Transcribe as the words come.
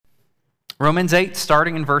Romans 8,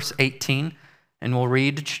 starting in verse 18, and we'll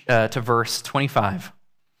read to verse 25.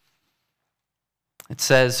 It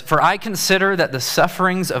says, "For I consider that the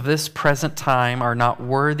sufferings of this present time are not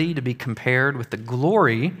worthy to be compared with the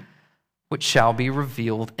glory which shall be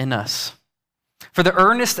revealed in us. For the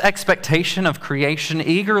earnest expectation of creation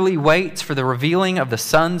eagerly waits for the revealing of the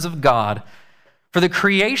sons of God. For the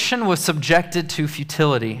creation was subjected to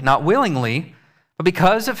futility, not willingly, but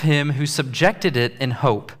because of him who subjected it in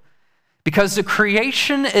hope. Because the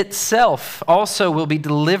creation itself also will be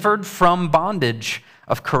delivered from bondage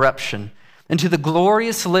of corruption into the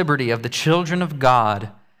glorious liberty of the children of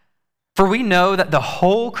God. For we know that the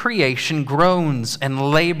whole creation groans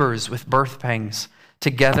and labors with birth pangs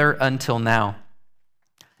together until now.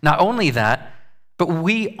 Not only that, but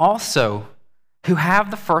we also, who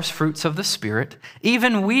have the first fruits of the Spirit,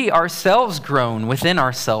 even we ourselves groan within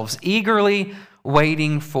ourselves, eagerly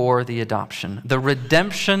waiting for the adoption, the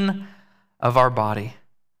redemption of our body.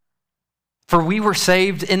 For we were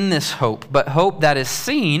saved in this hope, but hope that is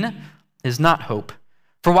seen is not hope.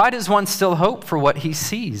 For why does one still hope for what he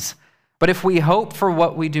sees? But if we hope for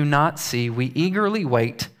what we do not see, we eagerly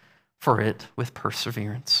wait for it with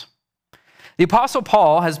perseverance." The Apostle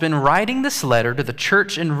Paul has been writing this letter to the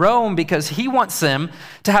church in Rome because he wants them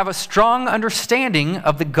to have a strong understanding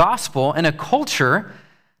of the gospel in a culture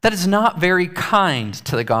that is not very kind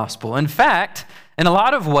to the gospel. In fact, in a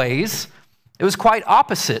lot of ways, it was quite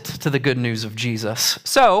opposite to the good news of Jesus.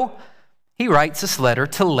 So, he writes this letter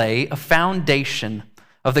to lay a foundation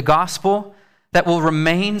of the gospel that will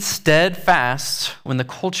remain steadfast when the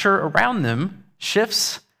culture around them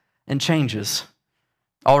shifts and changes.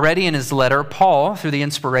 Already in his letter, Paul, through the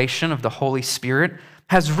inspiration of the Holy Spirit,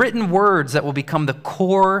 has written words that will become the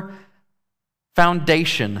core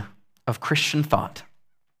foundation of Christian thought.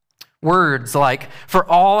 Words like, "For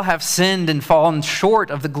all have sinned and fallen short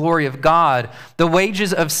of the glory of God. The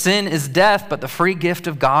wages of sin is death, but the free gift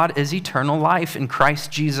of God is eternal life in Christ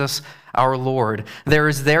Jesus our Lord. There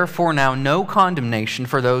is therefore now no condemnation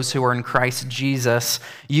for those who are in Christ Jesus.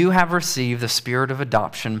 You have received the spirit of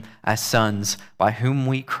adoption as sons, by whom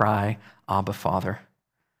we cry, Abba, Father."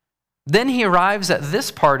 Then he arrives at this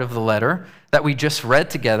part of the letter that we just read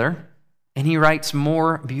together, and he writes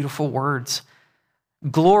more beautiful words.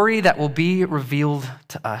 Glory that will be revealed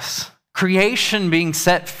to us. Creation being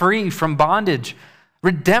set free from bondage.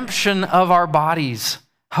 Redemption of our bodies.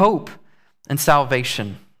 Hope and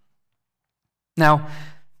salvation. Now,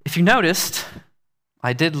 if you noticed,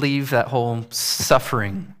 I did leave that whole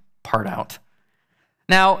suffering part out.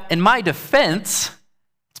 Now, in my defense,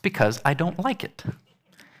 it's because I don't like it.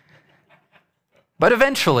 But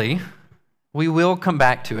eventually, we will come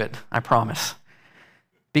back to it, I promise.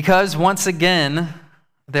 Because once again,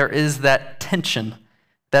 there is that tension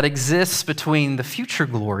that exists between the future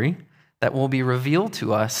glory that will be revealed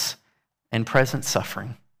to us and present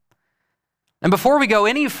suffering. And before we go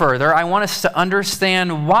any further, I want us to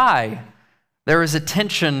understand why there is a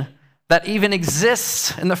tension that even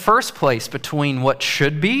exists in the first place between what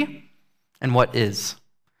should be and what is.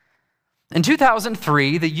 In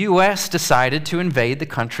 2003, the U.S. decided to invade the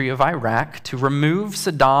country of Iraq to remove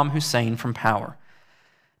Saddam Hussein from power.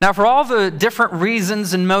 Now, for all the different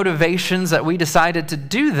reasons and motivations that we decided to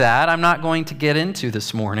do that, I'm not going to get into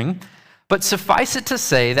this morning, but suffice it to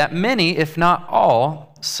say that many, if not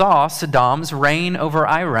all, saw Saddam's reign over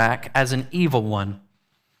Iraq as an evil one.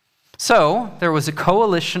 So, there was a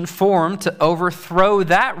coalition formed to overthrow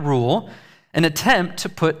that rule, an attempt to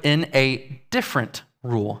put in a different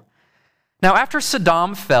rule. Now, after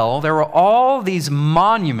Saddam fell, there were all these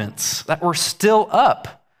monuments that were still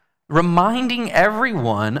up, reminding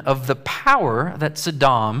everyone of the power that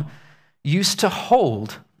Saddam used to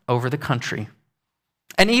hold over the country.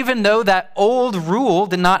 And even though that old rule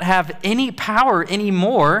did not have any power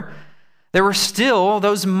anymore, there were still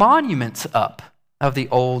those monuments up of the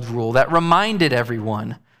old rule that reminded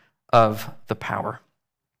everyone of the power.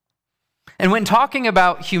 And when talking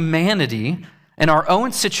about humanity and our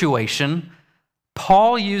own situation,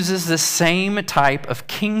 Paul uses the same type of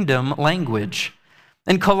kingdom language.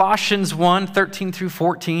 In Colossians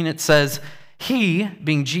 1:13-14, it says, "He,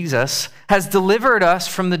 being Jesus, has delivered us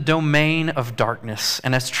from the domain of darkness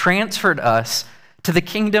and has transferred us to the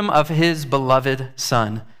kingdom of his beloved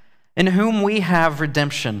Son, in whom we have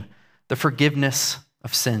redemption, the forgiveness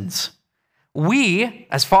of sins." We,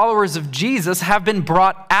 as followers of Jesus, have been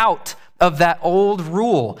brought out of that old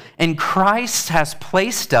rule, and Christ has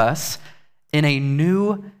placed us in a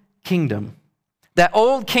new kingdom. That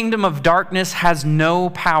old kingdom of darkness has no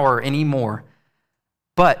power anymore,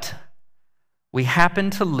 but we happen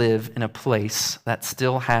to live in a place that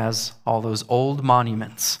still has all those old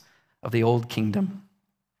monuments of the old kingdom.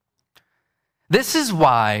 This is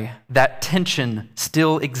why that tension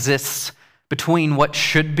still exists between what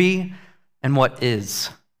should be and what is.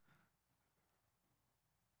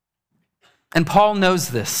 And Paul knows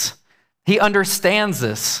this. He understands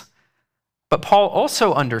this. But Paul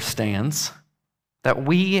also understands that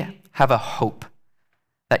we have a hope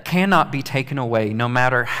that cannot be taken away no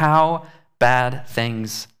matter how bad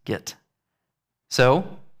things get.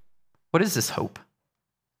 So, what is this hope?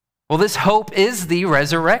 Well, this hope is the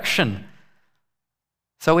resurrection.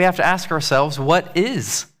 So we have to ask ourselves, what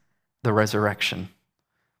is the resurrection?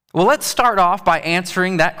 Well, let's start off by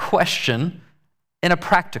answering that question in a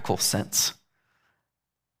practical sense.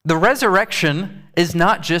 The resurrection is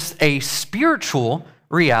not just a spiritual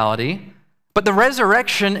reality, but the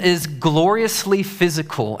resurrection is gloriously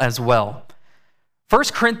physical as well. 1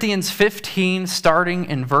 Corinthians 15, starting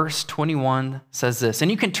in verse 21, says this, and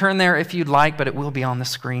you can turn there if you'd like, but it will be on the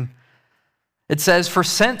screen. It says, "For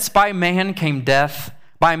since by man came death,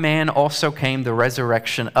 by man also came the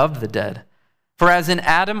resurrection of the dead. For as in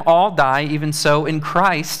Adam all die, even so in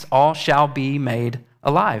Christ all shall be made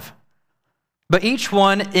alive. But each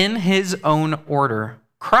one in his own order.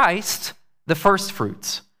 Christ, the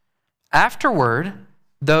firstfruits. Afterward,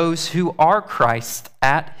 those who are Christ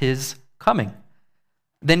at his coming.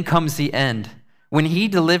 Then comes the end, when he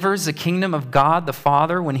delivers the kingdom of God the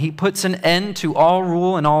Father, when he puts an end to all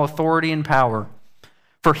rule and all authority and power.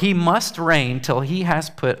 For he must reign till he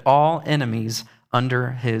has put all enemies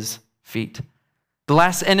under his feet. The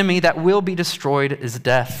last enemy that will be destroyed is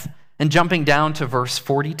death." And jumping down to verse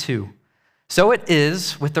 42. "So it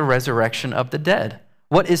is with the resurrection of the dead.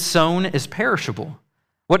 What is sown is perishable.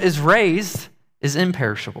 What is raised is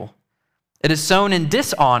imperishable. It is sown in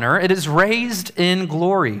dishonor, it is raised in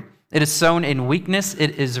glory. It is sown in weakness,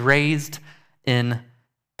 it is raised in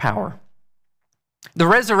power." The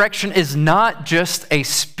resurrection is not just a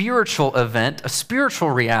spiritual event, a spiritual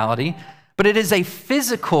reality, but it is a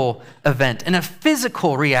physical event and a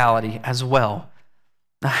physical reality as well.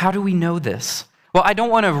 Now, how do we know this? Well, I don't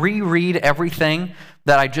want to reread everything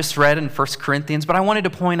that I just read in 1 Corinthians, but I wanted to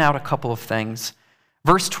point out a couple of things.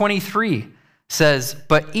 Verse 23 says,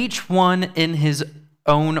 "But each one in his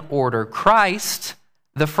own order, Christ,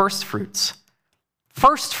 the firstfruits."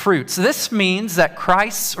 Firstfruits, this means that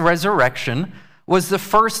Christ's resurrection was the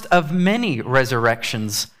first of many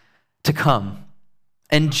resurrections to come.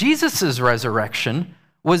 And Jesus' resurrection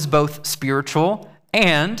was both spiritual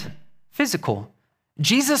and physical.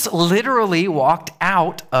 Jesus literally walked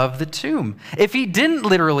out of the tomb. If he didn't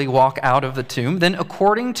literally walk out of the tomb, then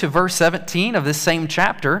according to verse 17 of this same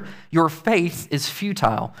chapter, your faith is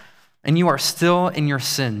futile and you are still in your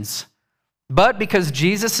sins. But because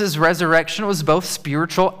Jesus' resurrection was both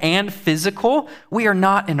spiritual and physical, we are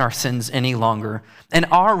not in our sins any longer, and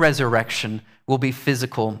our resurrection will be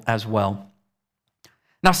physical as well.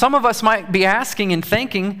 Now, some of us might be asking and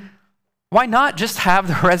thinking, why not just have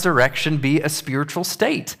the resurrection be a spiritual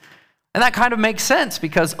state? And that kind of makes sense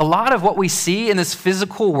because a lot of what we see in this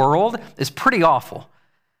physical world is pretty awful.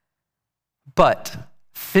 But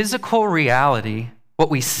physical reality, what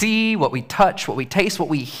we see, what we touch, what we taste, what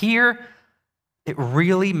we hear, it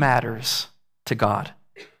really matters to God.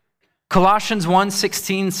 Colossians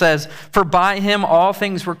 1:16 says, "For by him all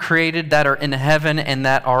things were created that are in heaven and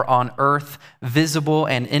that are on earth, visible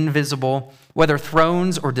and invisible, whether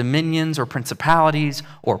thrones or dominions or principalities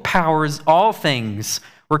or powers, all things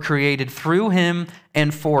were created through him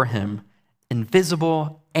and for him,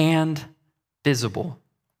 invisible and visible.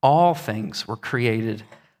 All things were created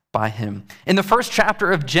by him." In the first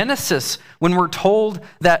chapter of Genesis, when we're told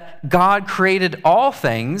that God created all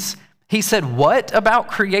things, he said, what about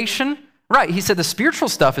creation? Right, he said the spiritual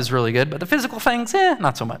stuff is really good, but the physical things,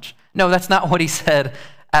 not so much. No, that's not what he said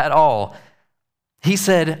at all. He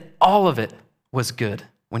said all of it was good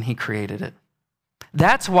when he created it.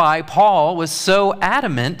 That's why Paul was so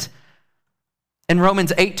adamant in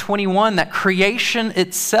Romans 8:21 that creation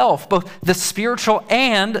itself, both the spiritual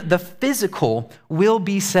and the physical, will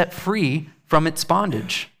be set free from its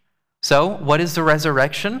bondage. So, what is the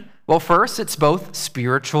resurrection? Well, first, it's both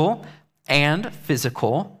spiritual and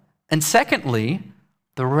physical. And secondly,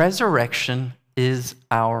 the resurrection is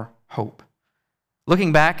our hope.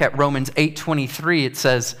 Looking back at Romans 8:23, it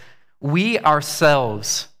says, "We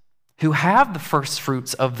ourselves who have the first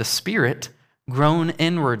fruits of the Spirit groan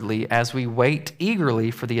inwardly as we wait eagerly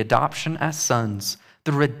for the adoption as sons,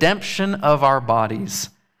 the redemption of our bodies.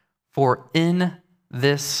 For in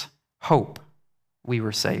this hope we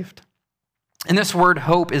were saved." And this word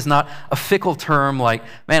hope is not a fickle term like,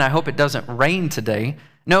 man, I hope it doesn't rain today.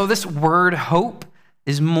 No, this word hope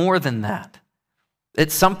is more than that.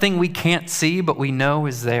 It's something we can't see, but we know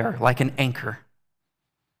is there, like an anchor,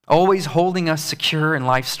 always holding us secure in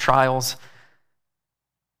life's trials.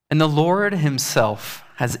 And the Lord himself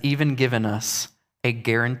has even given us a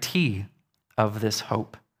guarantee of this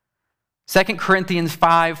hope. 2 Corinthians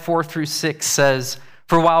 5, 4-6 says,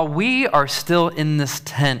 "For while we are still in this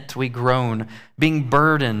tent, we groan, being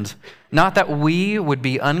burdened, not that we would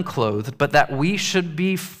be unclothed, but that we should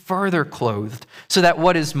be further clothed, so that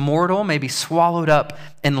what is mortal may be swallowed up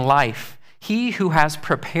in life. He who has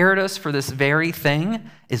prepared us for this very thing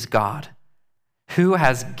is God, who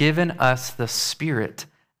has given us the Spirit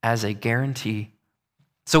as a guarantee.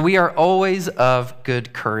 So we are always of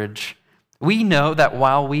good courage. We know that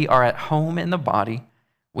while we are at home in the body,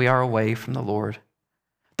 we are away from the Lord.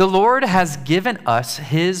 The Lord has given us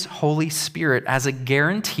his Holy Spirit as a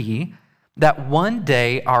guarantee that one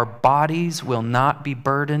day our bodies will not be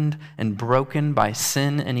burdened and broken by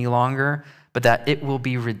sin any longer, but that it will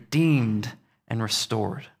be redeemed and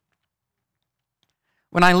restored."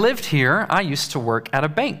 When I lived here, I used to work at a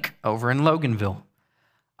bank over in Loganville.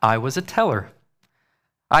 I was a teller.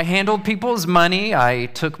 I handled people's money. I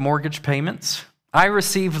took mortgage payments. I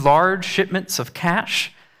received large shipments of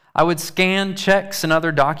cash. I would scan checks and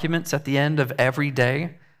other documents at the end of every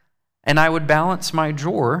day, and I would balance my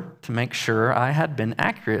drawer to make sure I had been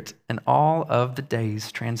accurate in all of the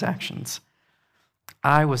day's transactions.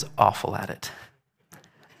 I was awful at it.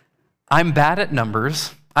 I'm bad at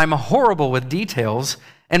numbers, I'm horrible with details,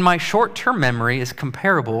 and my short-term memory is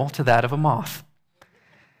comparable to that of a moth.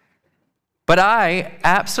 But I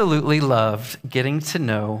absolutely loved getting to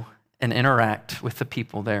know and interact with the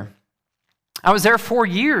people there. I was there 4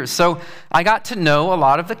 years, so I got to know a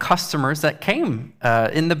lot of the customers that came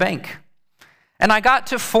in the bank. And I got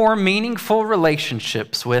to form meaningful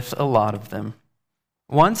relationships with a lot of them.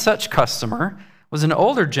 One such customer was an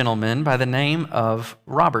older gentleman by the name of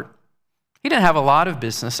Robert. He didn't have a lot of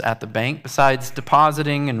business at the bank besides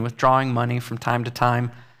depositing and withdrawing money from time to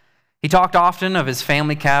time. He talked often of his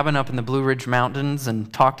family cabin up in the Blue Ridge Mountains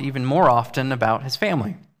and talked even more often about his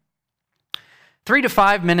family. 3 to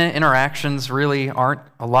 5 minute interactions really aren't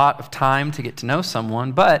a lot of time to get to know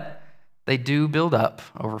someone, but they do build up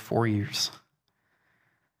over 4 years.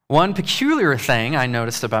 One peculiar thing I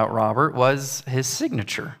noticed about Robert was his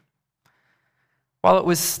signature. While it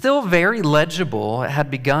was still very legible, it had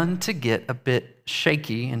begun to get a bit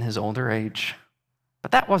shaky in his older age. But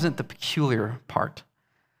that wasn't the peculiar part.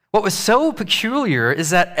 What was so peculiar is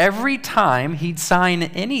that every time he'd sign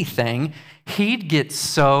anything, he'd get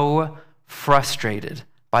so frustrated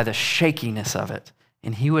by the shakiness of it,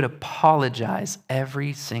 and he would apologize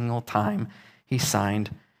every single time he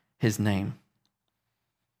signed his name.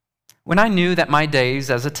 When I knew that my days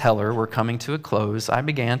as a teller were coming to a close, I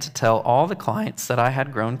began to tell all the clients that I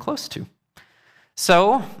had grown close to.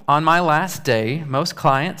 So, on my last day, most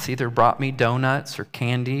clients either brought me donuts or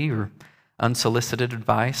candy or unsolicited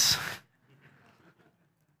advice.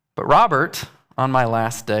 But Robert, on my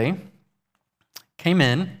last day, came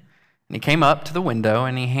in, and he came up to the window,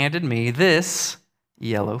 and he handed me this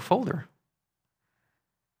yellow folder.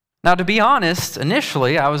 Now, to be honest,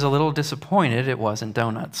 initially I was a little disappointed it wasn't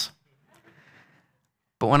donuts.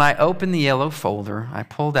 But when I opened the yellow folder, I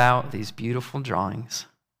pulled out these beautiful drawings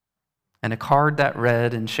and a card that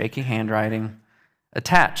read in shaky handwriting,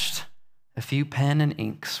 "Attached, a few pen and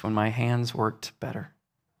inks when my hands worked better."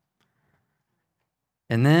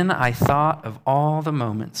 And then I thought of all the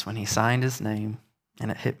moments when he signed his name,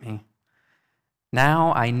 and it hit me.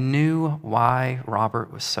 Now I knew why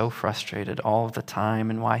Robert was so frustrated all of the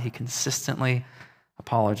time and why he consistently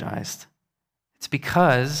apologized. It's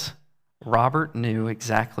because Robert knew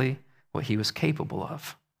exactly what he was capable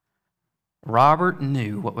of. Robert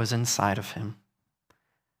knew what was inside of him.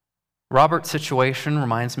 Robert's situation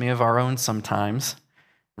reminds me of our own sometimes.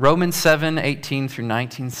 Romans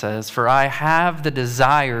 7:18-19 says, "For I have the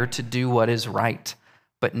desire to do what is right,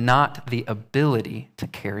 but not the ability to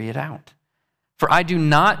carry it out. For I do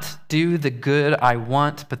not do the good I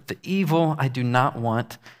want, but the evil I do not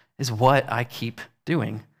want is what I keep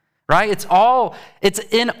doing." Right? It's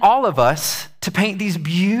in all of us to paint these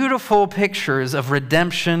beautiful pictures of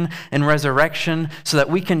redemption and resurrection so that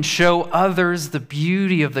we can show others the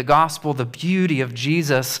beauty of the gospel, the beauty of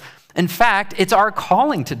Jesus. In fact, it's our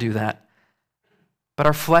calling to do that. But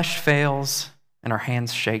our flesh fails and our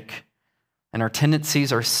hands shake and our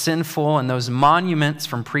tendencies are sinful, and those monuments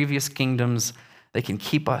from previous kingdoms, they can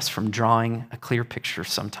keep us from drawing a clear picture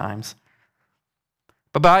sometimes.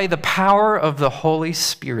 But by the power of the Holy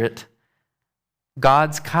Spirit,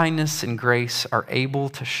 God's kindness and grace are able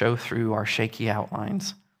to show through our shaky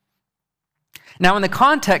outlines. Now, in the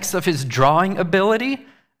context of his drawing ability,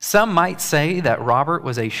 some might say that Robert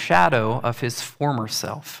was a shadow of his former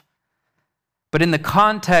self. But in the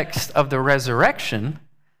context of the resurrection,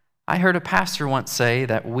 I heard a pastor once say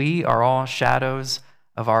that we are all shadows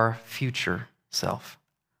of our future self.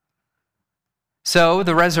 So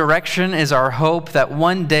the resurrection is our hope that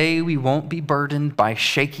one day we won't be burdened by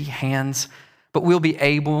shaky hands, but we'll be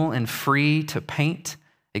able and free to paint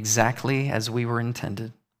exactly as we were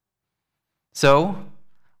intended. So,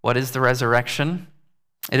 what is the resurrection?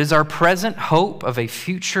 It is our present hope of a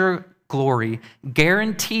future glory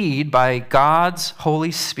guaranteed by God's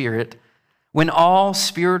Holy Spirit when all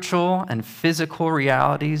spiritual and physical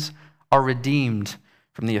realities are redeemed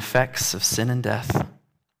from the effects of sin and death.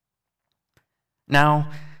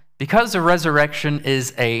 Now, because the resurrection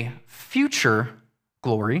is a future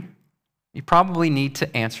glory, you probably need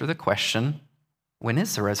to answer the question, when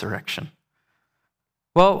is the resurrection?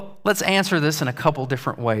 Well, let's answer this in a couple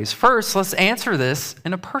different ways. First, let's answer this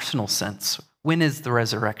in a personal sense. When is the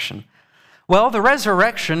resurrection? Well, the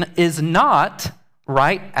resurrection is not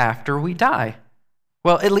right after we die.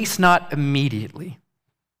 Well, at least not immediately.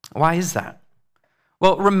 Why is that?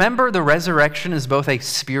 Well, remember, the resurrection is both a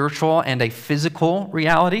spiritual and a physical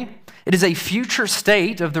reality. It is a future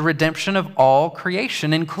state of the redemption of all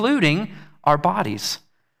creation, including our bodies.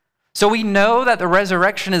 So we know that the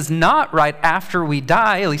resurrection is not right after we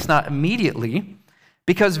die, at least not immediately,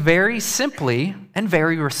 because very simply and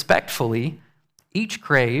very respectfully, each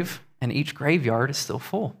grave and each graveyard is still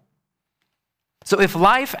full. So if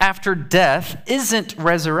life after death isn't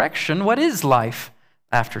resurrection, what is life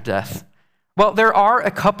after death? Well, there are a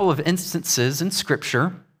couple of instances in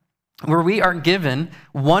Scripture where we are given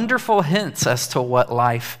wonderful hints as to what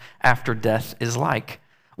life after death is like.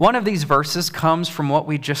 One of these verses comes from what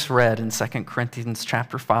we just read in 2 Corinthians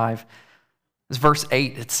chapter 5. It's verse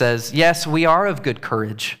 8. It says, "Yes, we are of good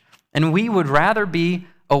courage, and we would rather be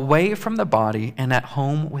away from the body and at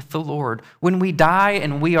home with the Lord. When we die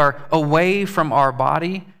and we are away from our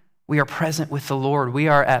body, we are present with the Lord. We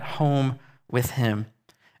are at home with him."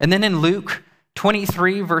 And then in Luke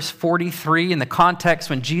 23, verse 43, in the context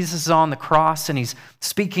when Jesus is on the cross and he's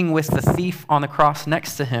speaking with the thief on the cross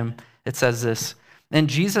next to him, it says this, "And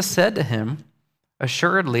Jesus said to him,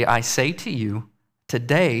 'Assuredly, I say to you,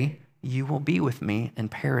 today you will be with me in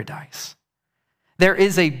paradise.'" There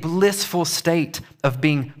is a blissful state of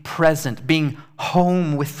being present, being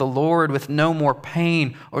home with the Lord with no more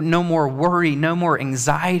pain or no more worry, no more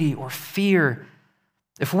anxiety or fear.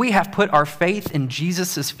 If we have put our faith in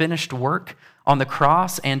Jesus' finished work on the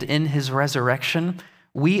cross and in his resurrection,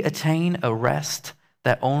 we attain a rest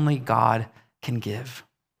that only God can give.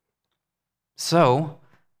 So,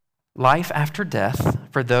 life after death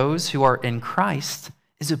for those who are in Christ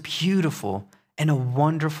is a beautiful and a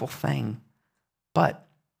wonderful thing. But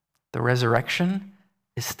the resurrection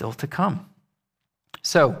is still to come.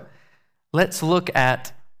 So, let's look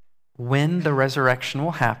at when the resurrection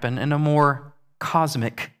will happen in a more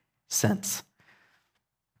cosmic sense.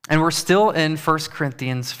 And we're still in 1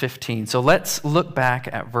 Corinthians 15. So let's look back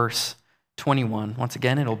at verse 21. Once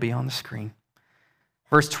again, it'll be on the screen.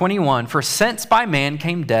 Verse 21, "For since by man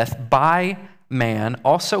came death, by man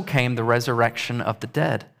also came the resurrection of the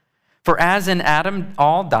dead. For as in Adam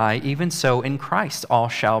all die, even so in Christ all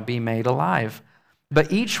shall be made alive.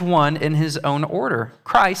 But each one in his own order.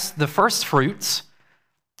 Christ, the firstfruits,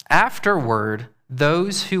 afterward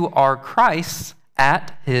those who are Christ's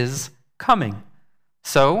at his coming."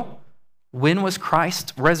 So, when was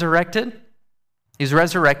Christ resurrected? He was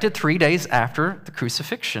resurrected 3 days after the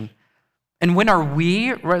crucifixion. And when are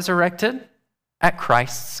we resurrected? At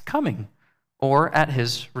Christ's coming, or at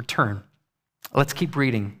his return. Let's keep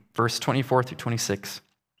reading, verse 24 through 26.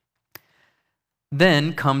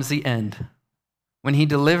 "Then comes the end, when he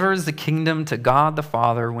delivers the kingdom to God the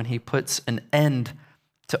Father, when he puts an end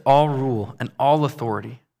to all rule and all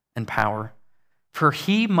authority and power. For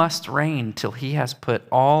he must reign till he has put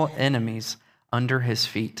all enemies under his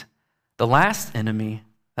feet. The last enemy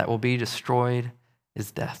that will be destroyed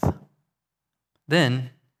is death.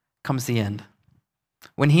 Then comes the end,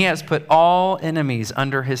 when he has put all enemies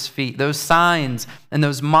under his feet, those signs and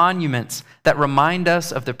those monuments that remind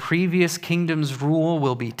us of the previous kingdom's rule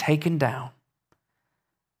will be taken down.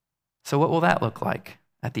 So what will that look like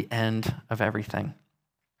at the end of everything?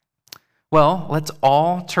 Well, let's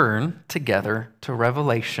all turn together to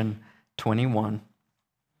Revelation 21.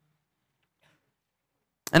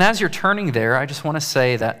 And as you're turning there, I just want to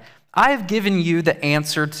say that I have given you the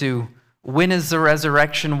answer to when is the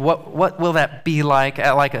resurrection, what will that be like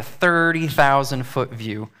at like a 30,000 foot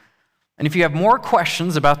view. And if you have more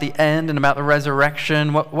questions about the end and about the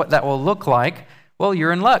resurrection, what that will look like, well,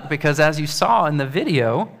 you're in luck, because as you saw in the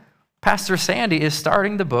video, Pastor Sandy is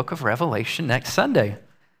starting the book of Revelation next Sunday.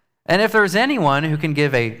 And if there's anyone who can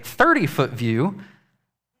give a 30-foot view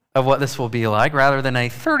of what this will be like rather than a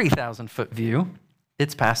 30,000-foot view,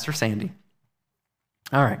 it's Pastor Sandy.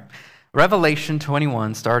 All right, Revelation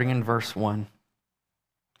 21, starting in verse 1.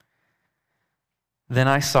 Then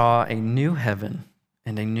I saw a new heaven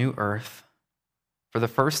and a new earth, for the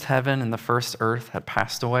first heaven and the first earth had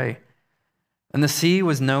passed away, and the sea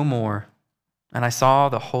was no more. And I saw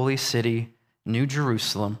the holy city, New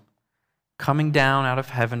Jerusalem, coming down out of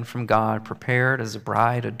heaven from God, prepared as a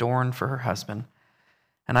bride adorned for her husband.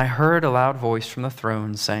 And I heard a loud voice from the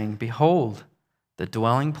throne saying, Behold, the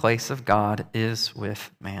dwelling place of God is with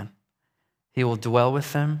man. He will dwell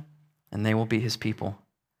with them, and they will be his people.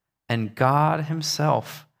 And God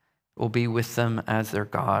himself will be with them as their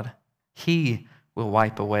God. He will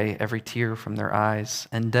wipe away every tear from their eyes,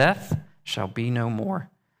 and death shall be no more.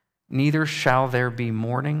 Neither shall there be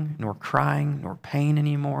mourning, nor crying, nor pain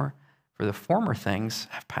anymore, for the former things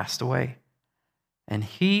have passed away. And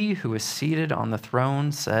he who is seated on the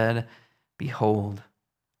throne said, Behold,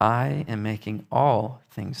 I am making all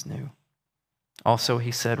things new. Also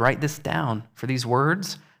he said, Write this down, for these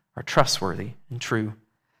words are trustworthy and true.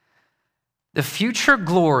 The future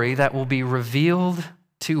glory that will be revealed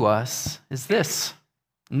to us is this: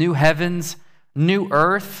 new heavens, new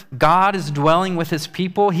earth. God is dwelling with his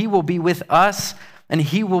people. He will be with us, and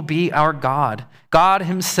he will be our God. God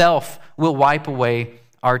himself will wipe away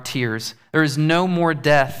our tears. There is no more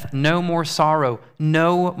death, no more sorrow,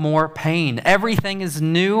 no more pain. Everything is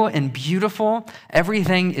new and beautiful.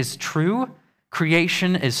 Everything is true.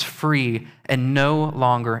 Creation is free and no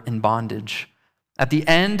longer in bondage. At the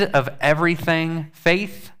end of everything,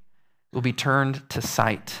 faith will be turned to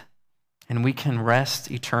sight, and we can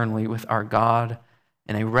rest eternally with our God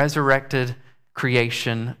in a resurrected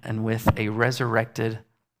creation and with a resurrected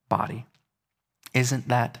body. Isn't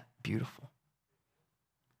that beautiful?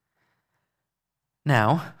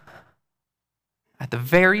 Now, at the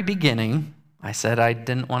very beginning, I said I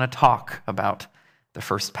didn't want to talk about the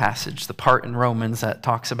first passage, the part in Romans that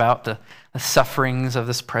talks about the sufferings of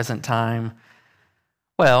this present time.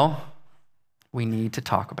 Well, we need to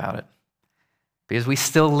talk about it, because we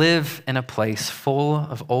still live in a place full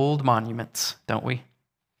of old monuments, don't we?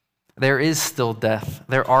 There is still death.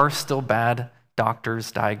 There are still bad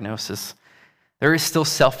doctors' diagnoses. There is still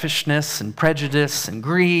selfishness and prejudice and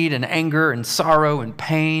greed and anger and sorrow and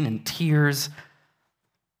pain and tears.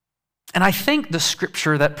 And I think the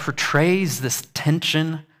scripture that portrays this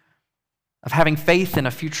tension of having faith in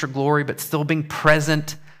a future glory but still being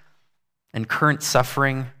present in current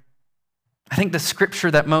suffering, I think the scripture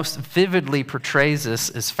that most vividly portrays this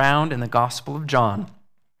is found in the Gospel of John.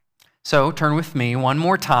 So turn with me one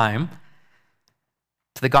more time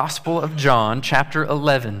to the Gospel of John, chapter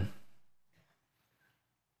 11.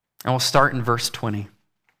 And we'll start in verse 20.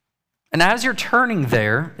 And as you're turning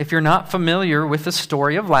there, if you're not familiar with the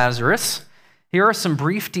story of Lazarus, here are some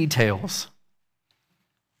brief details.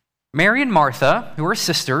 Mary and Martha, who were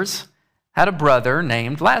sisters, had a brother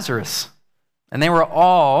named Lazarus, and they were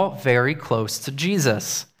all very close to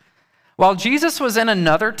Jesus. While Jesus was in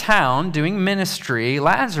another town doing ministry,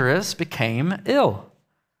 Lazarus became ill.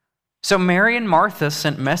 So Mary and Martha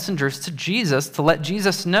sent messengers to Jesus to let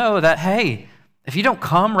Jesus know that, hey, if you don't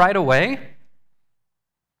come right away,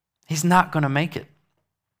 he's not going to make it.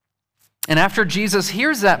 And after Jesus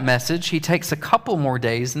hears that message, he takes a couple more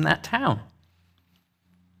days in that town.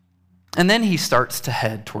 And then he starts to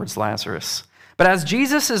head towards Lazarus. But as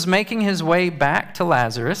Jesus is making his way back to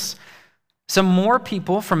Lazarus, some more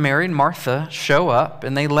people from Mary and Martha show up,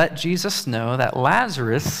 and they let Jesus know that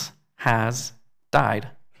Lazarus has died.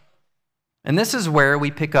 And this is where we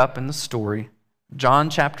pick up in the story, John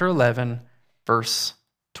chapter 11, verse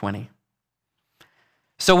 20.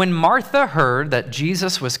 So when Martha heard that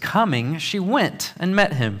Jesus was coming, she went and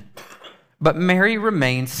met him. But Mary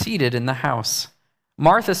remained seated in the house.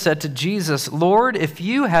 Martha said to Jesus, Lord, if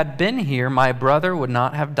you had been here, my brother would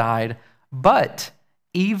not have died. But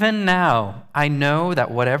even now, I know that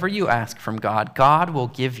whatever you ask from God, God will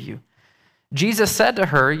give you. Jesus said to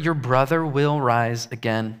her, your brother will rise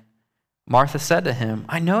again. Martha said to him,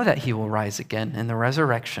 I know that he will rise again in the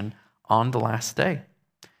resurrection on the last day.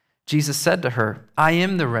 Jesus said to her, I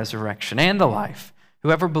am the resurrection and the life.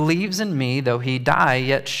 Whoever believes in me, though he die,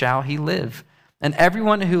 yet shall he live. And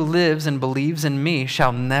everyone who lives and believes in me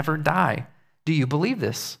shall never die. Do you believe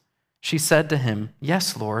this? She said to him,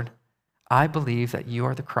 Yes, Lord. I believe that you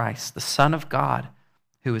are the Christ, the Son of God,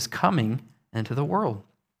 who is coming into the world.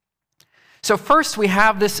 So first we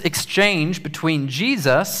have this exchange between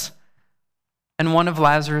Jesus and one of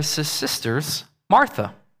Lazarus' sisters,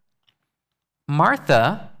 Martha.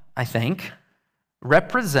 Martha, I think,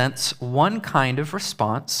 represents one kind of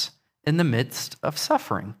response in the midst of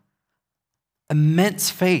suffering. Immense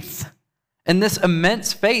faith. And this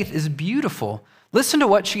immense faith is beautiful. Listen to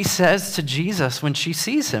what she says to Jesus when she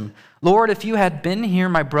sees him. Lord, if you had been here,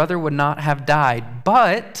 my brother would not have died.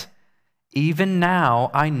 But even now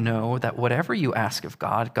I know that whatever you ask of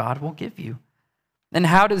God, God will give you. And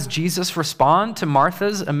how does Jesus respond to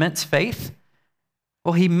Martha's immense faith?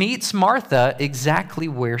 Well, he meets Martha exactly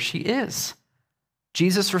where she is.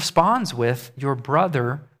 Jesus responds with, your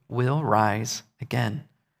brother will rise again.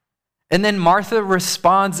 And then Martha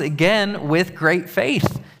responds again with great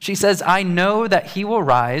faith. She says, I know that he will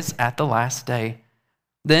rise at the last day.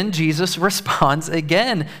 Then Jesus responds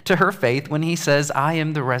again to her faith when he says, I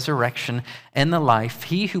am the resurrection and the life.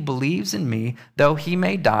 He who believes in me, though he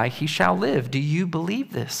may die, he shall live. Do you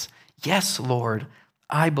believe this? Yes, Lord,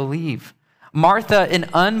 I believe. Martha, in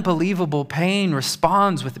unbelievable pain,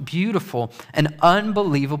 responds with beautiful and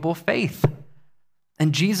unbelievable faith.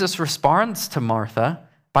 And Jesus responds to Martha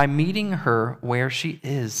by meeting her where she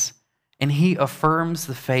is. And he affirms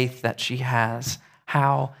the faith that she has.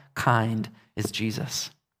 How kind is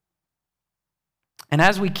Jesus. And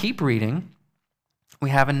as we keep reading, we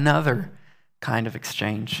have another kind of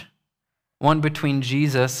exchange, one between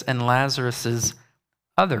Jesus and Lazarus'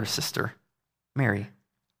 other sister, Mary.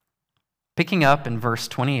 Picking up in verse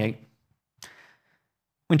 28.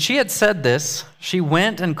 When she had said this, she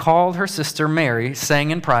went and called her sister Mary,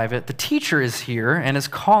 saying in private, the teacher is here and is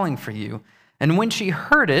calling for you. And when she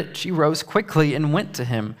heard it, she rose quickly and went to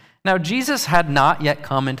him. Now Jesus had not yet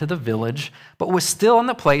come into the village, but was still in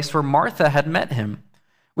the place where Martha had met him.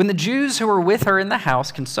 When the Jews who were with her in the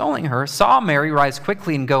house, consoling her, saw Mary rise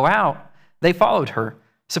quickly and go out, they followed her,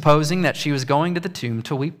 supposing that she was going to the tomb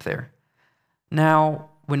to weep there. Now,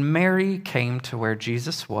 when Mary came to where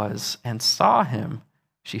Jesus was and saw him,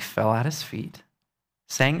 she fell at his feet,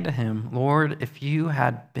 saying to him, Lord, if you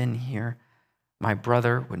had been here, my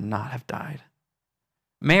brother would not have died.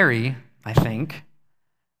 Mary, I think,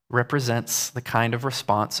 represents the kind of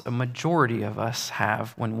response a majority of us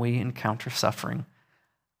have when we encounter suffering.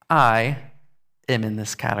 I am in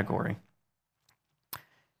this category.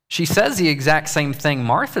 She says the exact same thing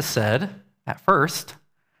Martha said at first.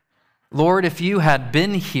 Lord, if you had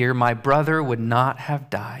been here, my brother would not have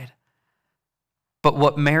died. But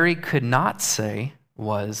what Mary could not say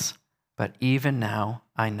was, but even now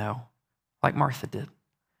I know, like Martha did.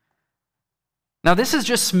 Now, this is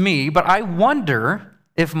just me, but I wonder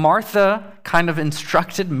if Martha kind of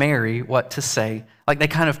instructed Mary what to say, like they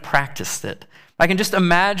kind of practiced it. I can just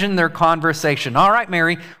imagine their conversation. All right,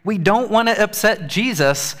 Mary, we don't want to upset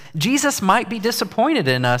Jesus. Jesus might be disappointed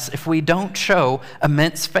in us if we don't show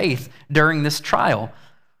immense faith during this trial.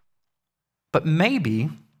 But maybe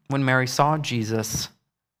when Mary saw Jesus,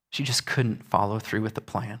 she just couldn't follow through with the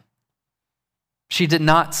plan. She did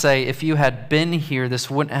not say, if you had been here, this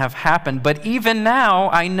wouldn't have happened. But even now,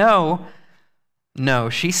 I know. No,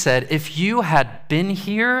 she said, if you had been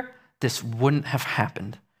here, this wouldn't have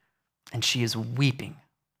happened. And she is weeping.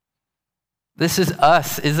 This is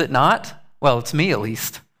us, is it not? Well, it's me at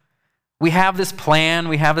least. We have this plan,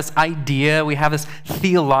 we have this idea, we have this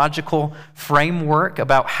theological framework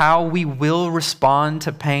about how we will respond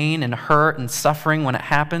to pain and hurt and suffering when it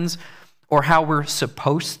happens, or how we're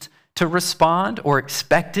supposed to respond or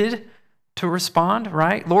expected to respond,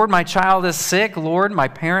 right? Lord, my child is sick. Lord, my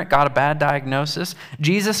parent got a bad diagnosis.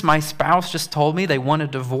 Jesus, my spouse just told me they want a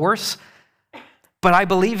divorce. But I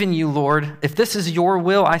believe in you, Lord. If this is your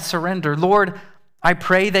will, I surrender. Lord, I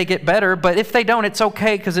pray they get better, but if they don't, it's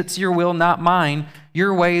okay because it's your will, not mine.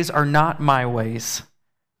 Your ways are not my ways.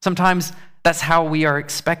 Sometimes that's how we are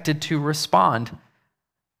expected to respond.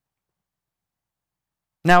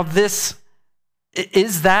 Now,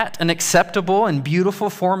 is that an acceptable and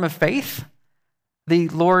beautiful form of faith? The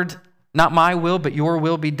Lord, not my will, but your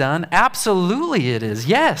will be done? Absolutely it is,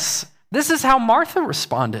 yes. This is how Martha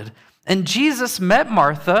responded. And Jesus met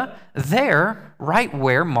Martha there, right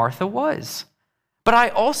where Martha was. But I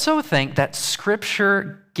also think that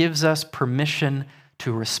Scripture gives us permission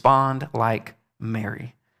to respond like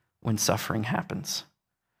Mary when suffering happens.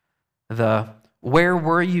 Where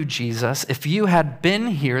were you, Jesus? If you had been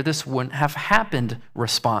here, this wouldn't have happened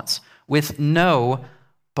response with no,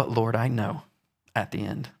 but Lord, I know at the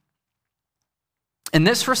end. And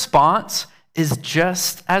this response is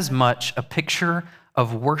just as much a picture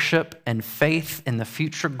of worship and faith in the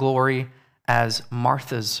future glory as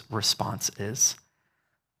Martha's response is.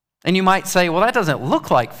 And you might say, well, that doesn't look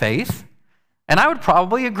like faith. And I would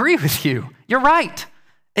probably agree with you. You're right.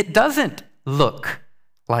 It doesn't look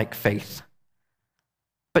like faith.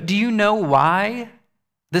 But do you know why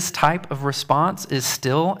this type of response is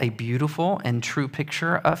still a beautiful and true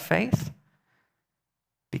picture of faith?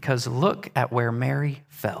 Because look at where Mary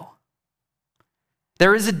fell.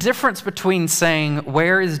 There is a difference between saying,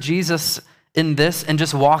 "Where is Jesus in this?" and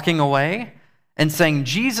just walking away, and saying,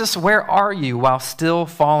 "Jesus, where are you?" while still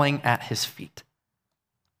falling at his feet.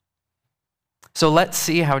 So let's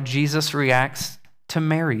see how Jesus reacts to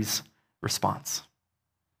Mary's response.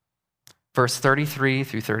 Verse 33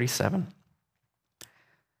 through 37.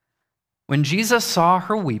 When Jesus saw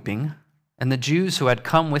her weeping, and the Jews who had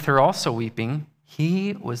come with her also weeping,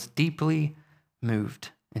 he was deeply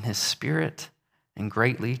moved in his spirit and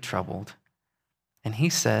greatly troubled. And he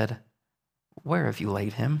said, "Where have you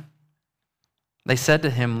laid him?" They said to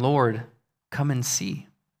him, "Lord, come and see."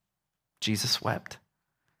 Jesus wept.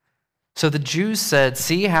 So the Jews said,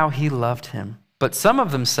 "See how he loved him." But some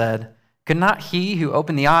of them said, "Could not he who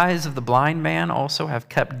opened the eyes of the blind man also have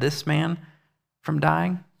kept this man from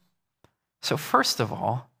dying?" So first of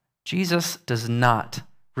all, Jesus does not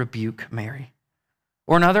rebuke Mary.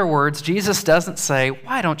 Or in other words, Jesus doesn't say,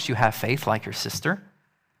 "Why don't you have faith like your sister?"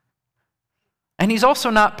 And he's also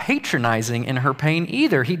not patronizing in her pain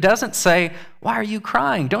either. He doesn't say, "Why are you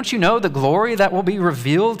crying? Don't you know the glory that will be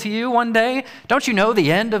revealed to you one day? Don't you know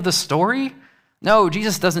the end of the story?" No,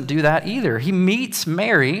 Jesus doesn't do that either. He meets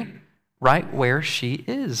Mary right where she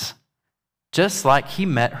is, just like he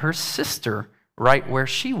met her sister right where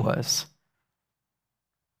she was.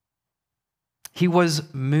 He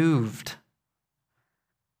was moved.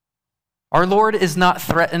 Our Lord is not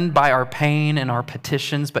threatened by our pain and our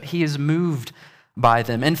petitions, but he is moved by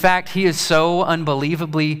them. In fact, he is so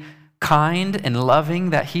unbelievably kind and loving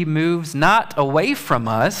that he moves not away from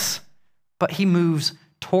us, but he moves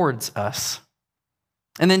towards us.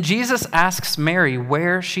 And then Jesus asks Mary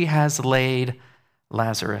where she has laid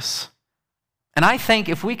Lazarus. And I think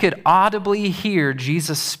if we could audibly hear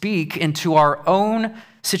Jesus speak into our own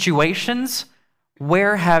situations,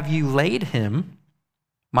 "Where have you laid him?"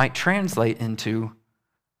 might translate into,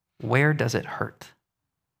 "Where does it hurt?"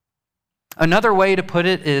 Another way to put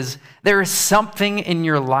it is, there is something in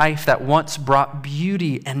your life that once brought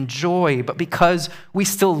beauty and joy, but because we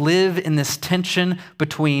still live in this tension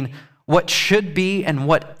between what should be and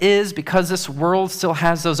what is, because this world still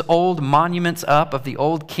has those old monuments up of the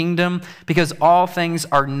old kingdom, because all things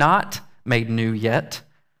are not made new yet,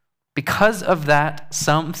 because of that,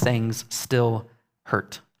 some things still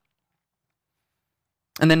hurt.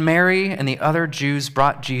 And then Mary and the other Jews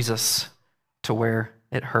brought Jesus to where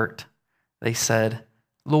it hurt. They said,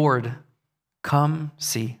 "Lord, come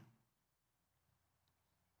see."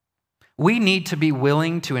 We need to be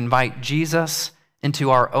willing to invite Jesus into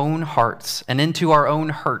our own hearts and into our own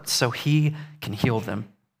hurts so he can heal them.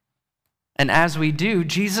 And as we do,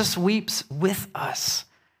 Jesus weeps with us.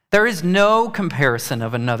 There is no comparison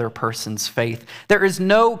of another person's faith. There is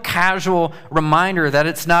no casual reminder that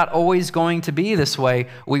it's not always going to be this way.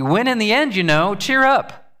 We win in the end, cheer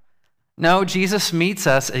up. No, Jesus meets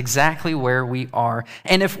us exactly where we are.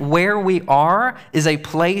 And if where we are is a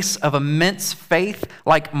place of immense faith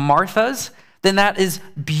like Martha's, then that is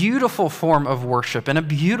a beautiful form of worship and a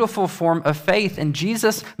beautiful form of faith, and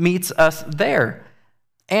Jesus meets us there.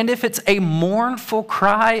 And if it's a mournful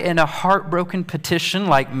cry and a heartbroken petition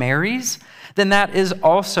like Mary's, then that is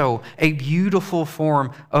also a beautiful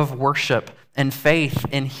form of worship and faith,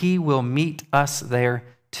 and he will meet us there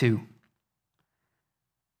too.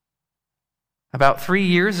 About 3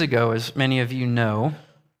 years ago, as many of you know,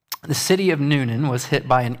 the city of Newnan was hit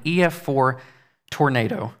by an EF4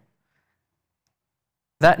 tornado.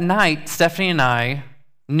 That night, Stephanie and I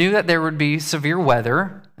knew that there would be severe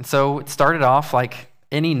weather, and so it started off like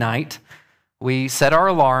any night. We set our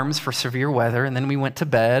alarms for severe weather, and then we went to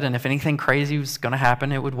bed, and if anything crazy was going to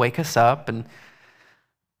happen, it would wake us up. And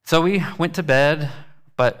so we went to bed,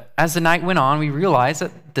 but as the night went on, we realized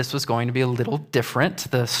that this was going to be a little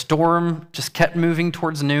different. The storm just kept moving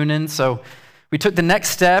towards Newnan, so we took the next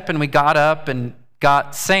step, and we got up and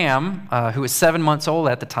got Sam, who was 7 months old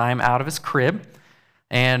at the time, out of his crib,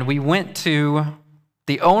 and we went to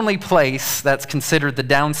the only place that's considered the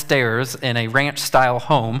downstairs in a ranch-style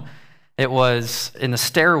home. It was in the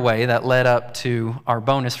stairway that led up to our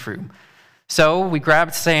bonus room. So we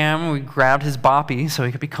grabbed Sam, we grabbed his boppy so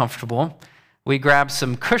he could be comfortable. We grabbed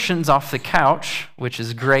some cushions off the couch, which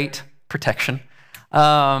is great protection.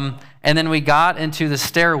 And then we got into the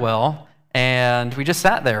stairwell, and we just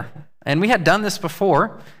sat there. And we had done this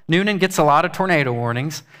before. Newnan gets a lot of tornado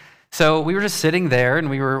warnings. So we were just sitting there and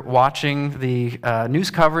we were watching the news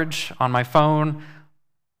coverage on my phone.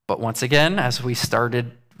 But once again, as we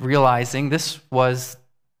started realizing this was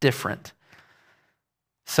different.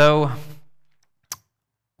 So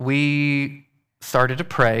we started to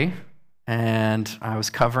pray, and I was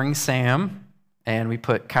covering Sam, and we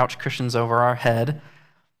put couch cushions over our head,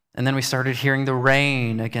 and then we started hearing the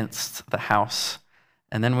rain against the house,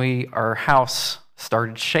 and then our house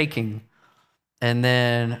started shaking, and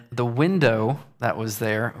then the window that was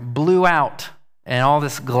there blew out, and all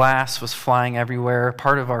this glass was flying everywhere.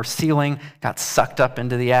 Part of our ceiling got sucked up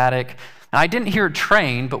into the attic. And I didn't hear a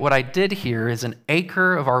train, but what I did hear is an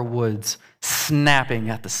acre of our woods snapping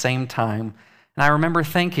at the same time. And I remember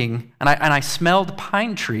thinking, and I smelled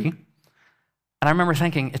pine tree, and I remember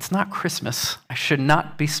thinking, it's not Christmas. I should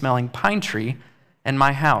not be smelling pine tree in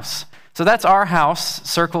my house. So that's our house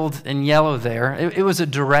circled in yellow there. It was a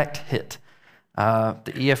direct hit, the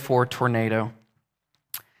EF4 tornado.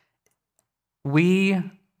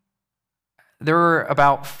 There were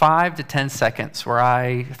about 5 to 10 seconds where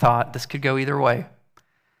I thought this could go either way.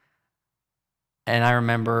 And I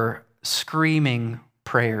remember screaming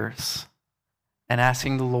prayers and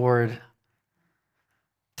asking the Lord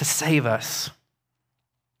to save us.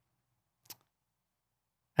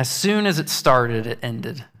 As soon as it started, it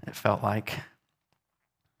ended, it felt like.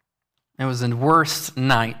 It was the worst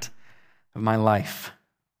night of my life.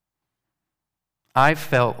 I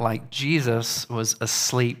felt like Jesus was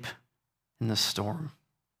asleep in the storm.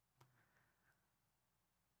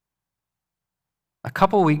 A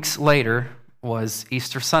couple weeks later was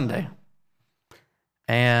Easter Sunday,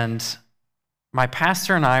 and my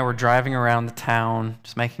pastor and I were driving around the town,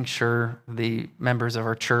 just making sure the members of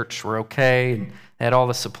our church were okay, and they had all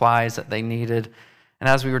the supplies that they needed. And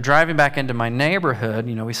as we were driving back into my neighborhood,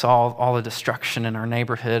 we saw all the destruction in our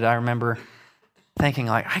neighborhood. I remember thinking,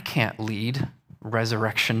 I can't lead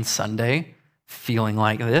Resurrection Sunday feeling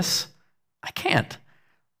like this. I can't.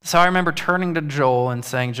 So I remember turning to Joel and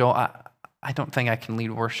saying, Joel, I don't think I can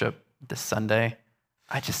lead worship this Sunday.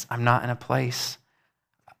 I'm not in a place.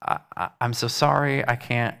 I'm so sorry, I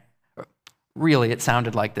can't. Really, it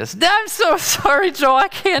sounded like this. I'm so sorry, Joel, I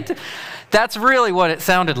can't. That's really what it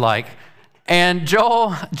sounded like. And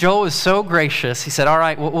Joel was so gracious. He said, all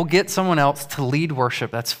right, we'll get someone else to lead worship.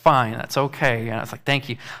 That's fine. That's okay. And I was like, thank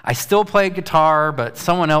you. I still played guitar, but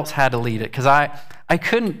someone else had to lead it because I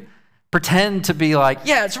couldn't pretend to be like,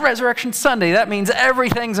 yeah, it's Resurrection Sunday. That means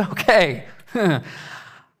everything's okay. A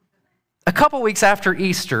couple weeks after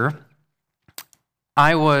Easter,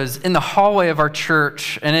 I was in the hallway of our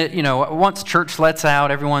church, and once church lets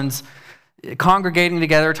out, everyone's congregating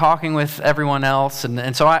together, talking with everyone else.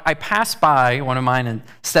 And so I passed by one of mine and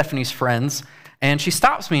Stephanie's friends, and she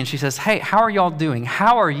stops me and she says, hey, how are y'all doing?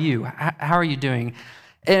 How are you? How are you doing?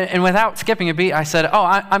 And without skipping a beat, I said, oh,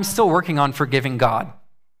 I'm still working on forgiving God.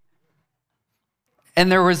 And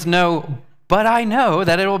there was no, but I know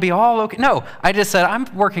that it will be all okay. No, I just said, I'm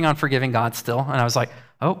working on forgiving God still. And I was like,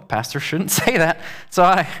 oh, pastor shouldn't say that. So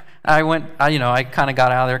I went, I kind of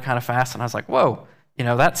got out of there kind of fast, and I was like, whoa,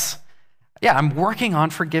 I'm working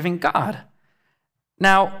on forgiving God.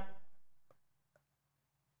 Now,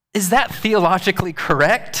 is that theologically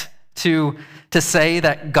correct to say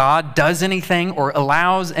that God does anything or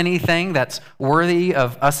allows anything that's worthy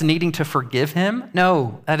of us needing to forgive him?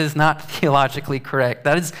 No, that is not theologically correct.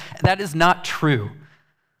 That is not true.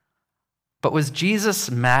 But was Jesus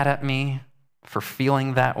mad at me for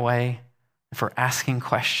feeling that way, for asking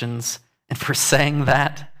questions, and for saying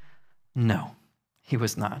that? No, he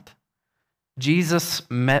was not. Jesus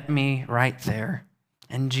met me right there,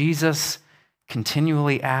 and Jesus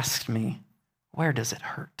continually asked me, where does it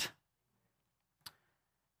hurt?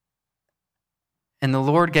 And the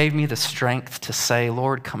Lord gave me the strength to say,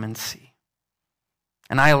 Lord, come and see.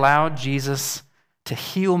 And I allowed Jesus to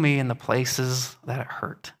heal me in the places that it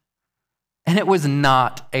hurt. And it was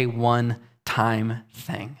not a one-time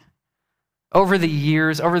thing. Over the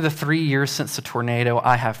years, over the 3 years since the tornado,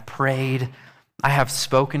 I have prayed, I have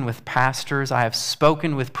spoken with pastors, I have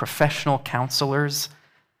spoken with professional counselors.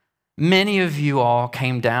 Many of you all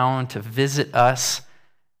came down to visit us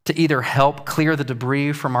to either help clear the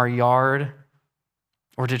debris from our yard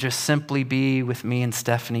or to just simply be with me and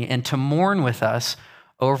Stephanie and to mourn with us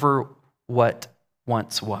over what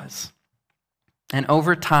once was. And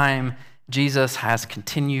over time, Jesus has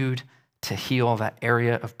continued to heal that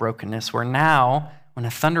area of brokenness where now, when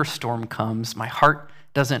a thunderstorm comes, my heart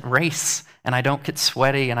doesn't race and I don't get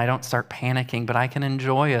sweaty and I don't start panicking, but I can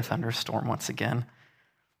enjoy a thunderstorm once again.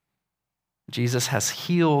 Jesus has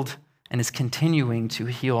healed and is continuing to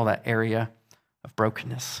heal that area of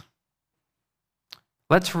brokenness.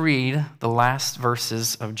 Let's read the last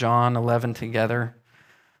verses of John 11 together,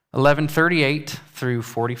 11:38 through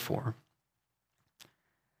 44.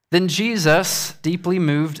 Then Jesus, deeply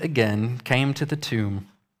moved again, came to the tomb.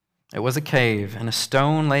 It was a cave, and a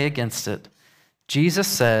stone lay against it. Jesus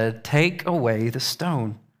said, "Take away the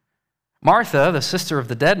stone." Martha, the sister of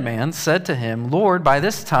the dead man, said to him, "Lord, by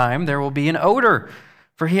this time there will be an odor,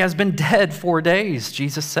 for he has been dead 4 days."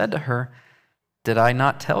 Jesus said to her, "Did I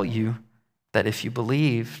not tell you that if you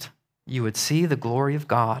believed, you would see the glory of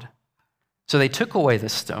God?" So they took away the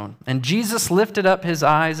stone, and Jesus lifted up his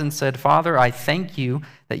eyes and said, "Father, I thank you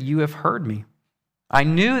that you have heard me. I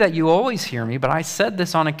knew that you always hear me, but I said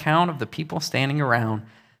this on account of the people standing around,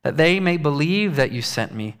 that they may believe that you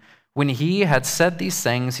sent me." When he had said these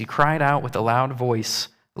things, he cried out with a loud voice,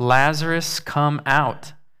 "Lazarus, come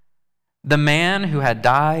out." The man who had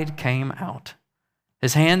died came out,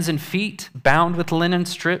 his hands and feet bound with linen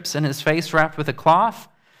strips and his face wrapped with a cloth.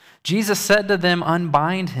 Jesus said to them,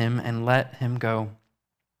 "Unbind him and let him go."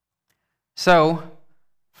 So,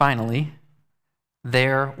 finally,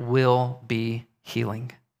 there will be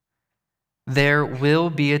healing. There will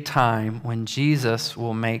be a time when Jesus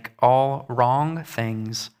will make all wrong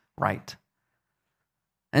things right.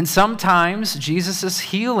 And sometimes Jesus'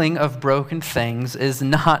 healing of broken things is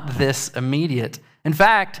not this immediate. In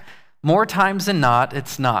fact, more times than not,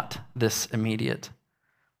 it's not this immediate.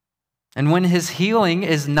 And when his healing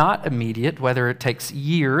is not immediate, whether it takes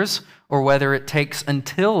years or whether it takes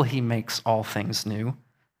until he makes all things new,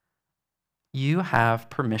 you have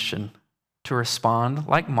permission to respond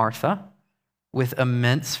like Martha with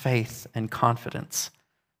immense faith and confidence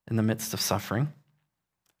in the midst of suffering.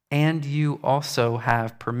 And you also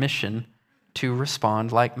have permission to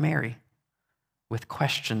respond like Mary with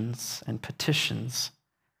questions and petitions.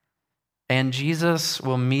 And Jesus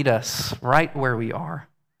will meet us right where we are,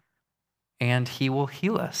 and he will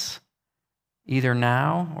heal us, either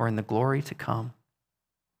now or in the glory to come.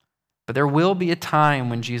 But there will be a time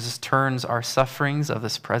when Jesus turns our sufferings of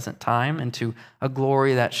this present time into a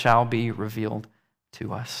glory that shall be revealed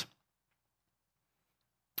to us.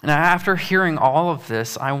 And after hearing all of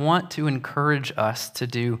this, I want to encourage us to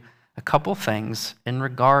do a couple things in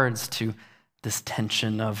regards to this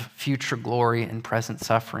tension of future glory and present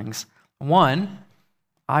sufferings. One,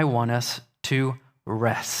 I want us to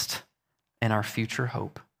rest in our future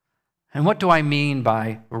hope. And what do I mean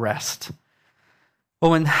by rest?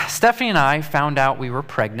 Well, when Stephanie and I found out we were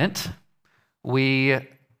pregnant, we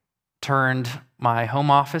turned my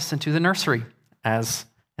home office into the nursery, as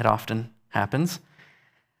it often happens.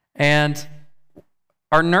 And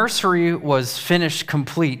our nursery was finished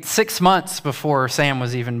complete 6 months before Sam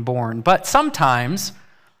was even born. But sometimes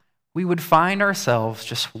we would find ourselves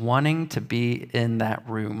just wanting to be in that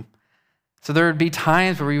room. So there would be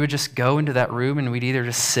times where we would just go into that room and we'd either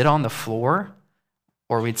just sit on the floor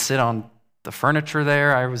or we'd sit on the furniture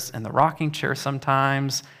there. I was in the rocking chair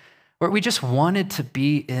sometimes, where we just wanted to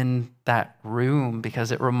be in that room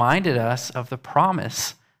because it reminded us of the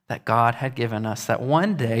promise that God had given us, that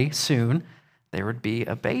one day soon there would be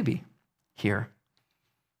a baby here.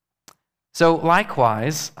 So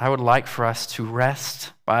likewise, I would like for us to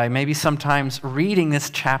rest by maybe sometimes reading this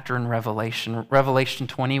chapter in Revelation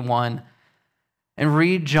 21, and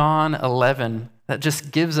read John 11. That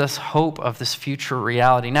just gives us hope of this future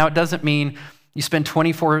reality. Now, it doesn't mean you spend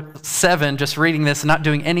 24/7 just reading this and not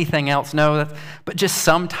doing anything else. No, but just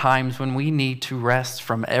sometimes when we need to rest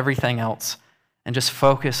from everything else and just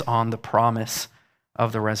focus on the promise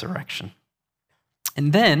of the resurrection.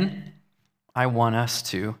 And then I want us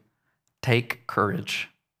to take courage,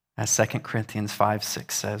 as 2 Corinthians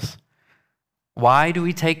 5:6 says. Why do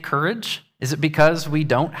we take courage? Is it because we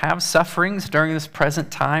don't have sufferings during this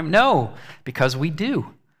present time? No, because we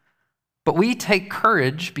do. But we take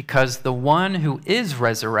courage because the one who is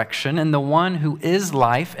resurrection and the one who is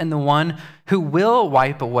life and the one who will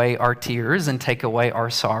wipe away our tears and take away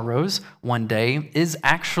our sorrows one day is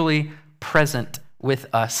actually present with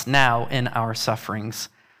us now in our sufferings.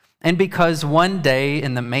 And because one day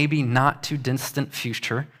in the maybe not too distant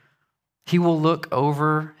future, he will look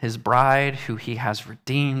over his bride who he has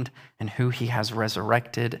redeemed and who he has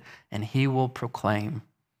resurrected, and he will proclaim,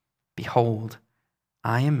 "Behold,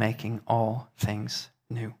 I am making all things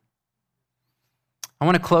new." I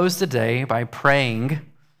want to close today by praying,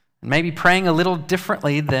 and maybe praying a little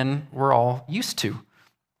differently than we're all used to.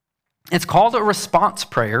 It's called a response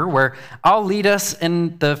prayer, where I'll lead us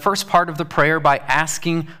in the first part of the prayer by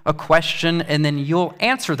asking a question, and then you'll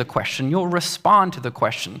answer the question. You'll respond to the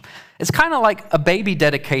question. It's kind of like a baby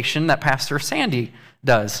dedication that Pastor Sandy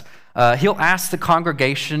does. He'll ask the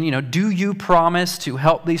congregation, do you promise to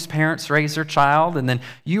help these parents raise their child? And then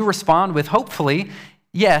you respond with, hopefully,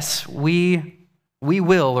 yes, we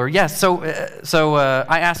will, or yes. So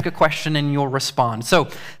I ask a question and you'll respond. So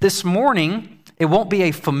this morning, it won't be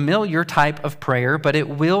a familiar type of prayer, but it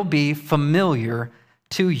will be familiar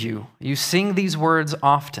to you. You sing these words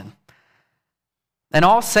often. And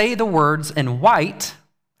I'll say the words in white,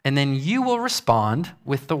 and then you will respond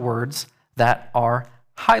with the words that are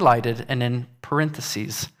highlighted and in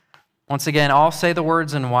parentheses. Once again, I'll say the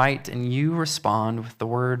words in white, and you respond with the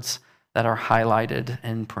words that are highlighted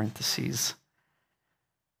in parentheses.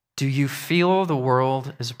 Do you feel the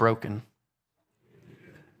world is broken?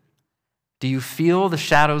 Do you feel the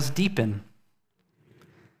shadows deepen?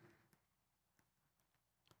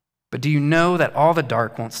 But do you know that all the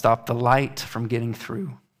dark won't stop the light from getting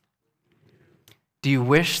through? Do you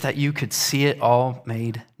wish that you could see it all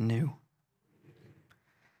made new?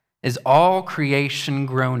 Is all creation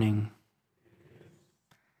groaning?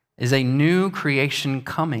 Is a new creation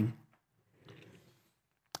coming?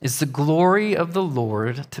 Is the glory of the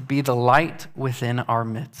Lord to be the light within our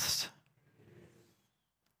midst?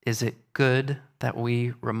 Is it good that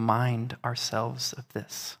we remind ourselves of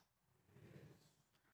this?